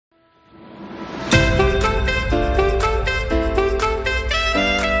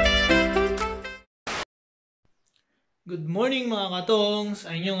morning mga katongs!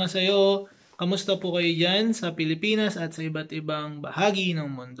 Annyeonghaseyo! Kamusta po kayo dyan sa Pilipinas at sa iba't ibang bahagi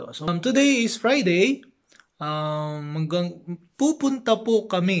ng mundo? So, today is Friday. Pupunta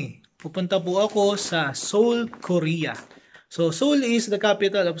po ako sa Seoul, Korea. So, Seoul is the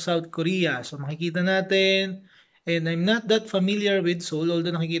capital of South Korea. So, makikita natin, and I'm not that familiar with Seoul,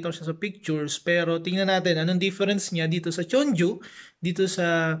 although nakikita ko siya sa pictures, pero tingnan natin anong difference niya dito sa Cheonju, dito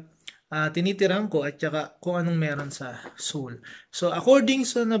sa tinitiran ko at saka kung anong meron sa Seoul. So, according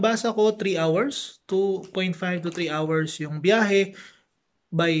sa nabasa ko, 3 hours, 2.5 to 3 hours yung biyahe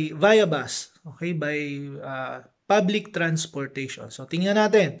via bus, okay, by public transportation. So, tingnan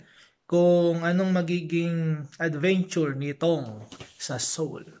natin kung anong magiging adventure nitong sa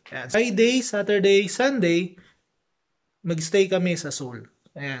Seoul. Ayan. Friday, Saturday, Sunday, magstay kami sa Seoul.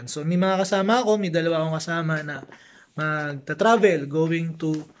 Ayan. So, may mga kasama ako, may dalawa akong kasama na magta-travel going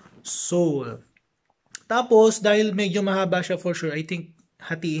to Seoul. Tapos, dahil medyo mahaba siya for sure, I think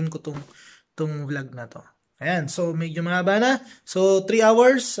hatiin ko tong vlog na to. Ayan, so medyo mahaba na. So, 3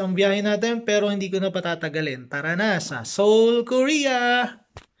 hours ang biyahe natin, pero hindi ko na patatagalin. Tara na sa Seoul, Korea!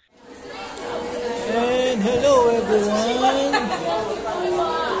 And hello everyone!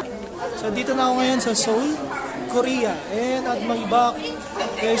 So, dito na ako ngayon sa Seoul, Korea. And at my back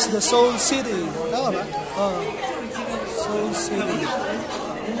is the Seoul City. Tama ba? Seoul City.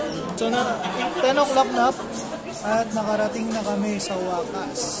 So, 10 o'clock na at nakarating na kami sa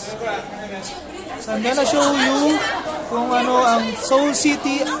wakas. So, I'm gonna show you kung ano ang Seoul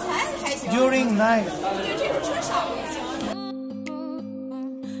City during night.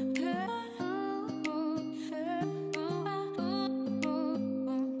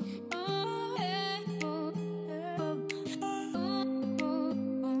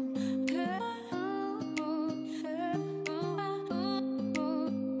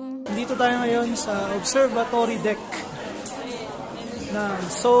 Dito tayo ngayon sa observatory deck ng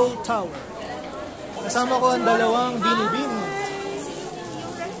Seoul Tower. Kasama ko ang dalawang binibini.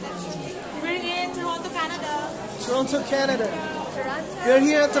 We're in Toronto, Canada. Toronto, Canada. We're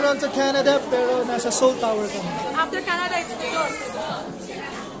here in Toronto, Canada, pero nasa Seoul Tower kami. After Canada, it's New York.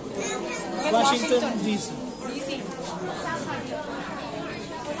 Washington, D.C.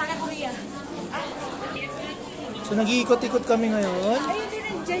 Osaka, Korea. So nag-iikot-ikot kami ngayon. Ayun din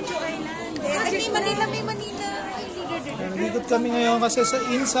ang Jeju Island. May Manila, may Manila. Nag-iikot kami ngayon kasi sa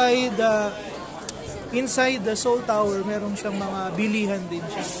inside the Seoul Tower, meron siyang mga bilihan din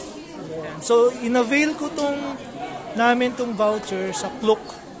siya. So, inavail ko namin tong voucher sa Klook.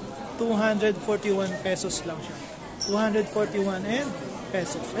 241 pesos lang siya. 241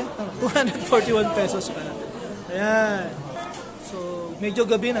 pesos. 241 pesos pala. Ayan. So, medyo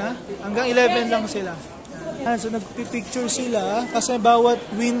gabi na. Hanggang 11 lang sila. Ayan. So, nagpipicture sila kasi bawat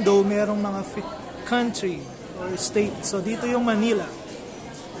window merong mga country or state. So, dito yung Manila.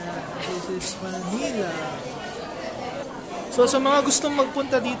 This is Manila. So, sa mga gustong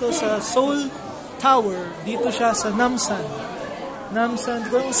magpunta dito sa Seoul Tower, dito siya sa Namsan. Namsan, di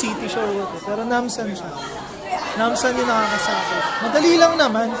ko yung city siya o what, pero Namsan siya. Namsan yung nakakasakit. Madali lang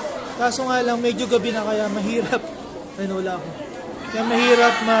naman, kaso nga lang medyo gabi na kaya mahirap. Wala ko. Kaya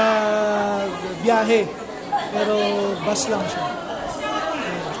mahirap magbiyahe, pero bus lang siya.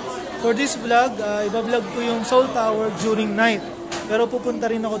 For this vlog, iba-vlog ko yung Seoul Tower during night. Pero pupunta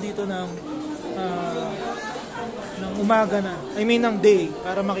rin ako dito ng umaga na. I mean ng day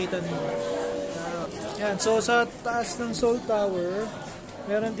para makita niyo. Yan. So sa taas ng Seoul Tower,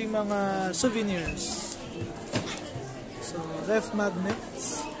 meron ding mga souvenirs. So ref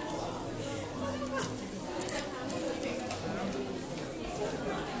magnets.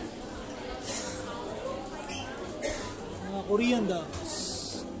 Mga Korean dolls.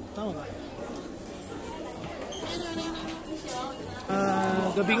 Tama ba?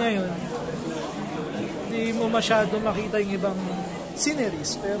 Gabi ngayon, hindi mo masyado makita yung ibang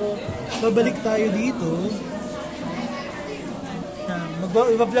sceneries, pero babalik tayo dito.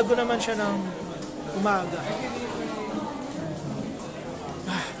 Iba-vlog ko naman siya ng umaga.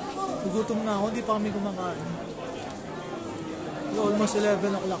 Gugutom na ako, hindi pa kami kumakain. Almost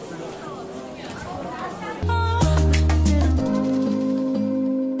 11 o'clock na.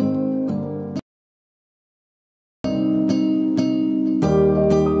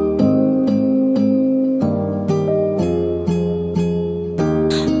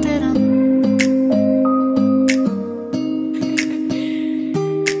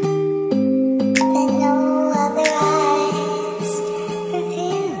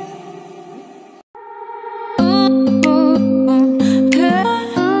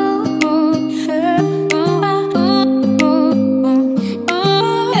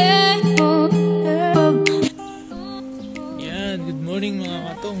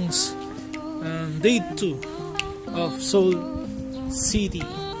 Seoul City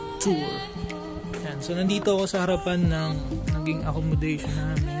Tour. Yan. So nandito ako sa harapan ng naging accommodation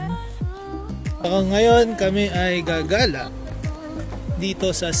namin. Ngayon kami ay gagala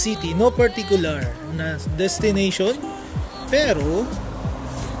dito sa city. No particular na destination, pero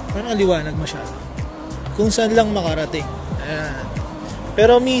parang aliwanag masyado kung saan lang makarating. Ayan.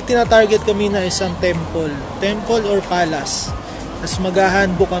 Pero tinatarget kami na isang temple or palace. Tapos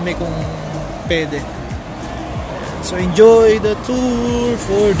mag-handbook kami kung pwede. So enjoy the tour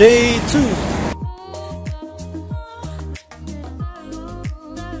for day 2.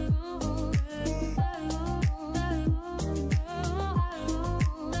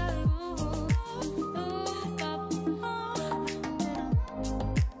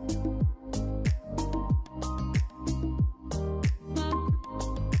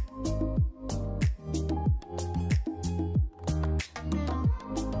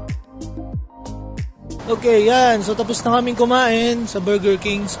 Okay, yan. So, tapos na kaming kumain sa Burger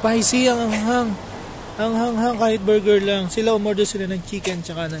King. Spicy, ang hanghang. Ang hanghang kahit burger lang. Sila umorder sila ng chicken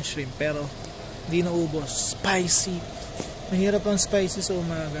tsaka ng shrimp. Pero, hindi naubos. Spicy. Mahirap ang spicy sa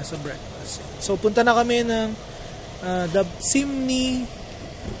umaga sa breakfast. So, punta na kami ng Simni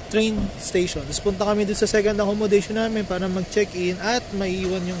train station. Tapos punta kami dito sa second accommodation namin para mag-check-in at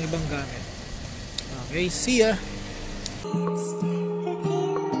maiiwan yung ibang gamit. Okay, see ya!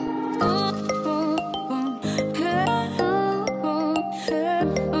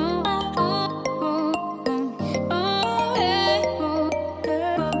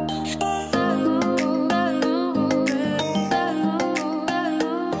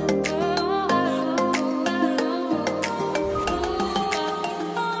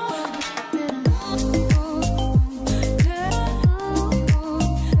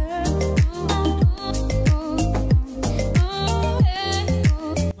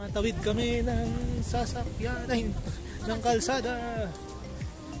 Tawid kami ng sasakyan ng kalsada.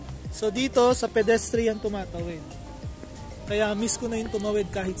 So dito sa pedestrian tumatawid. Kaya miss ko na yung tumawid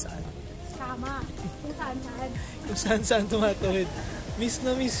kahit saan. Tama. Kung saan-saan. Kung saan-saan tumatawid. Miss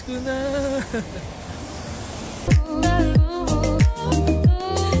ko na.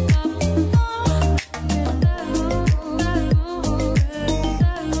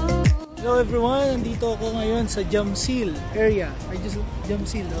 Hello everyone, nandito ako ngayon sa Jamsil area.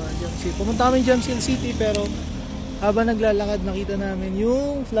 Jamsil. Pumunta kami Jamsil City pero habang naglalakad nakita namin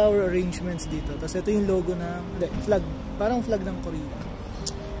yung flower arrangements dito. Tapos ito yung logo ng flag, parang flag ng Korea.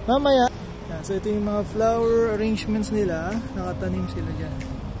 Mamaya, so ito yung mga flower arrangements nila, nakatanim sila dyan.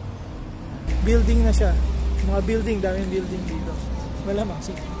 Building na siya. Mga building, daming building dito. Malamang,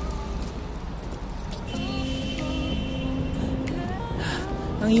 sige.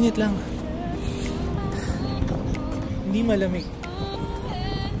 Ang init lang. Hindi malamig.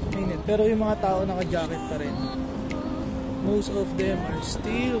 Init. Pero yung mga tao naka-jacket pa rin. Most of them are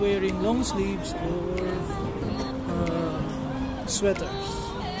still wearing long sleeves or sweaters.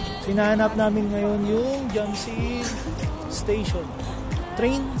 Hinahanap namin ngayon yung Jamsil Station.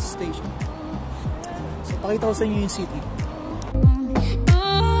 Train station. So pakita ko sa inyo yung city.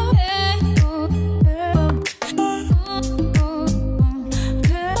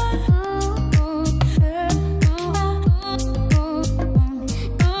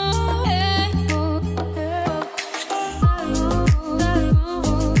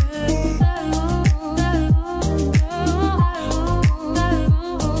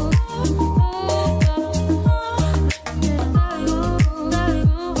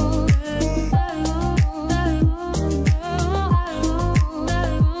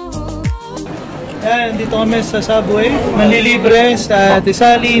 Yan, dito kami sa subway. Manlilibre sa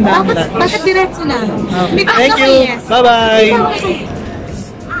Tisali ng lunch. Bakit diretso na? Okay. Thank you. Bye-bye.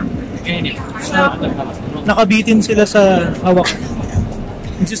 Nakabitin sila sa hawak.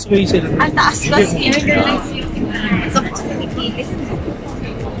 Nag-sway sila. Ang taas kasi.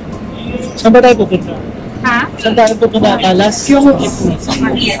 Saan ba tayo pupunta? Ha? Saan tayo pupunta? Palace? Gyeongbok.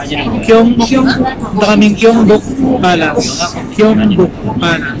 Punta kaming Gyeongbok Palace. Gyeongbok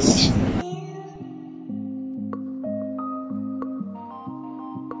Palace.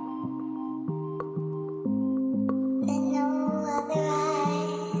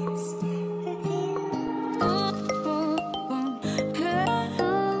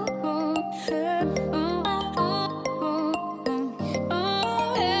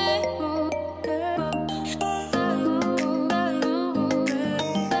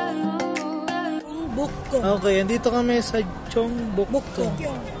 Okay, andito kami sa Cheongbukdong.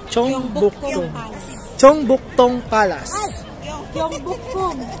 Cheongbukdong Palace.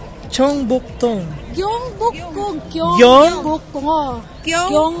 Gyeongbokgung. Cheongbukdong. Gyeongbokgung. Gyeongbokgung.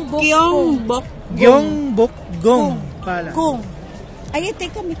 Gyeongbokgung. Gyeongbokgung. Palace. Gong. Ay,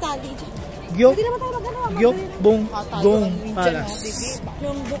 take kami tali. Gyok, Hindi naman tayo magano. Gyeongbokgung Palace.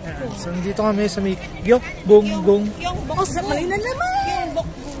 Gyeongbokgung. Ayan. So, nandito kami sa may Gyeongbokgung. Gyeongbokgung. Sa Malina naman.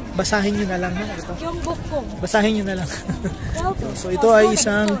 Gyeongbokgung. Basahin nyo na lang. Ito. Gyeongbokgung. Basahin nyo na lang. So, ito ay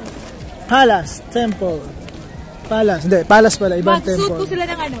isang palace, temple. Palace, hindi. Palace pala, ibang Mag-suit temple. po sila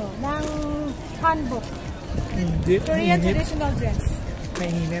ng ng hanbok. Hindi. Korean Mainit. traditional dress.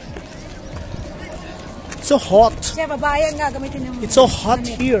 Mainit. It's so hot. Siya, babae nga gamitin yung... It's so hot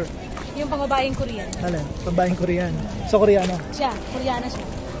here. Yung pangbabaeng Korean. Alin? Babaeng Korean. So, Koreano. Siya, Koreana siya.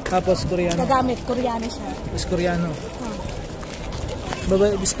 Tapos, Koreano. Gagamit, Koreana siya. Tapos, Koreano.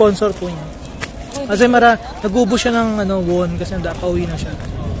 Oh. Sponsor po niya. Kasi nag-ubo siya ng won kasi pauwi na siya.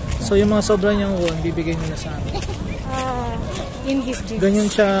 So, yung mga sobra niyang won, bibigay nila sa amin. In his dreams. Ganyan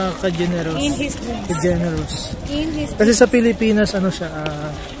siya ka-generous. In his dreams. Ka-generous. In his dreams. Kasi sa Pilipinas, siya,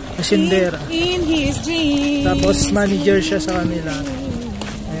 asyendera. In his dreams. Tapos, manager siya sa kanila.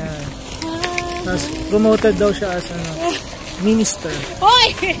 Ayan. Tapos, promoted daw siya as, minister.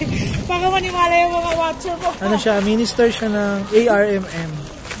 Hoy! Baka maniwala yung mga watcher mo. Minister siya ng ARMM.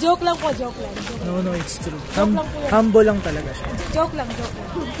 Joke lang po, joke lang. No, it's true. Humble lang talaga siya. Joke lang, joke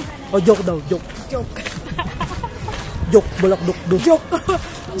lang. O, joke daw, joke. Joke. Joke, bulak, duk. Joke.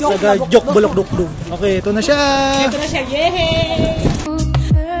 Joke, bulak, duk. Okay, ito na siya. Ito na siya, yehey!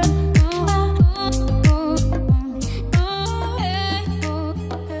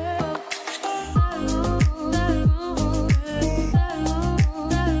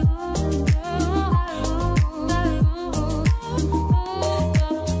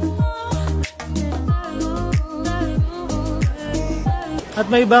 At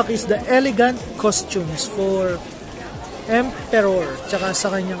may back is the elegant costumes for emperor tsaka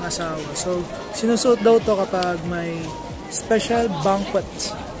sa kanyang asawa. So, sinusuot daw to kapag may special banquet,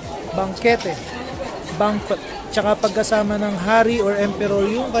 tsaka pagkasama ng hari or emperor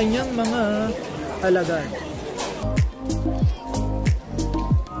yung kanyang mga alagad.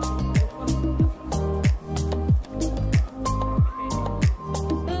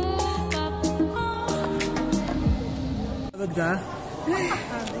 Agad ka?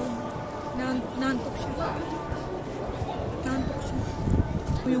 Nantok siya.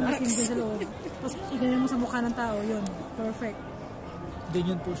 Yung asin dyan sa loob. Tapos igaling mo sa mukha ng tao, yun. Perfect.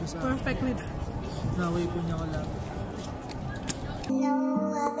 Ganyan po siya sa akin. Perfectly. Naway po niya ko lang. No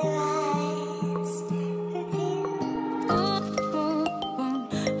other eyes reveal.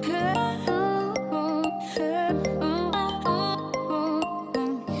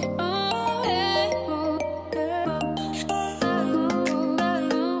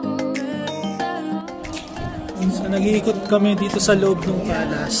 So, nag-iikot kami dito sa loob ng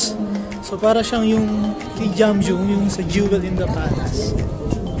palace. So, para siyang yung kay Jamjung, yung sa Jewel in the Palace.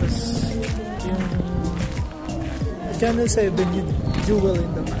 Tapos, yung Channel 7 yun, Jewel in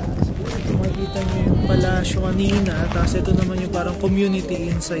the Palace. Makikita nyo yung palasyo kanina, tapos ito naman yung parang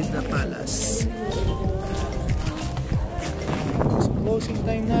community inside the palace. So, closing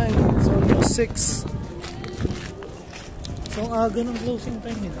time na, it's almost 6. So, ang aga ng closing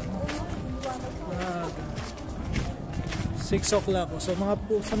time nila. 6 o'clock. So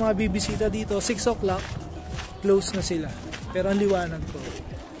sa mga bibisita dito, 6 o'clock, close na sila. Pero ang liwanag ko.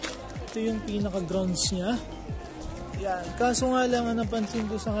 Ito yung pinaka-grounds niya. Yan. Kaso nga lang, ang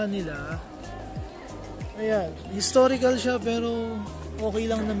napansin ko sa kanila, ayan, historical siya pero okay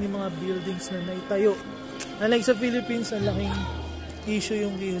lang na may mga buildings na naitayo. Unlike sa Philippines, ang laking issue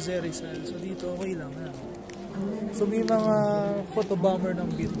yung kay Jose Rizal. So dito, okay lang. Ha? So may mga photobomber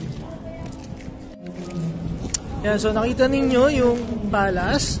ng building. Yan, so nakita ninyo yung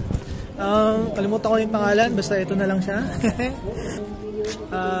palace. Kalimutan ko yung pangalan, basta ito na lang siya.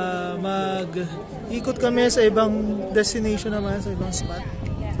 Mag-ikot kami sa ibang destination naman, sa ibang spot.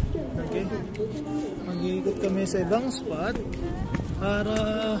 Okay? Mag-ikot kami sa ibang spot para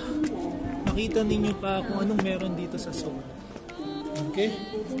makita ninyo pa kung anong meron dito sa Seoul. Okay?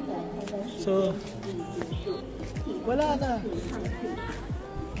 So, wala na.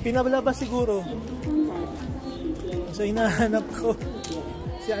 Pinabalabas siguro. So, hinahanap ko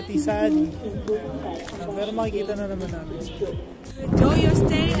si Ate Sally. Pero makikita na naman namin. Enjoy your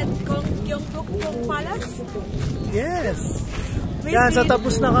stay at Gyeongbokgung Palace. Yes! Yan, so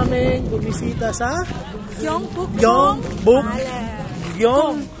tapos na kami bumisita sa Gyeongbokgung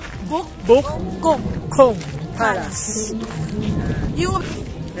Palace. Yung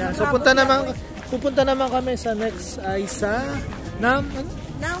Yan, so pupunta naman kami sa next ay sa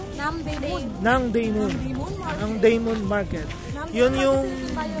Daemon Market. Yun yung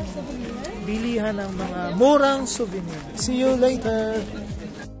bilihan ng mga murang souvenir. See you later!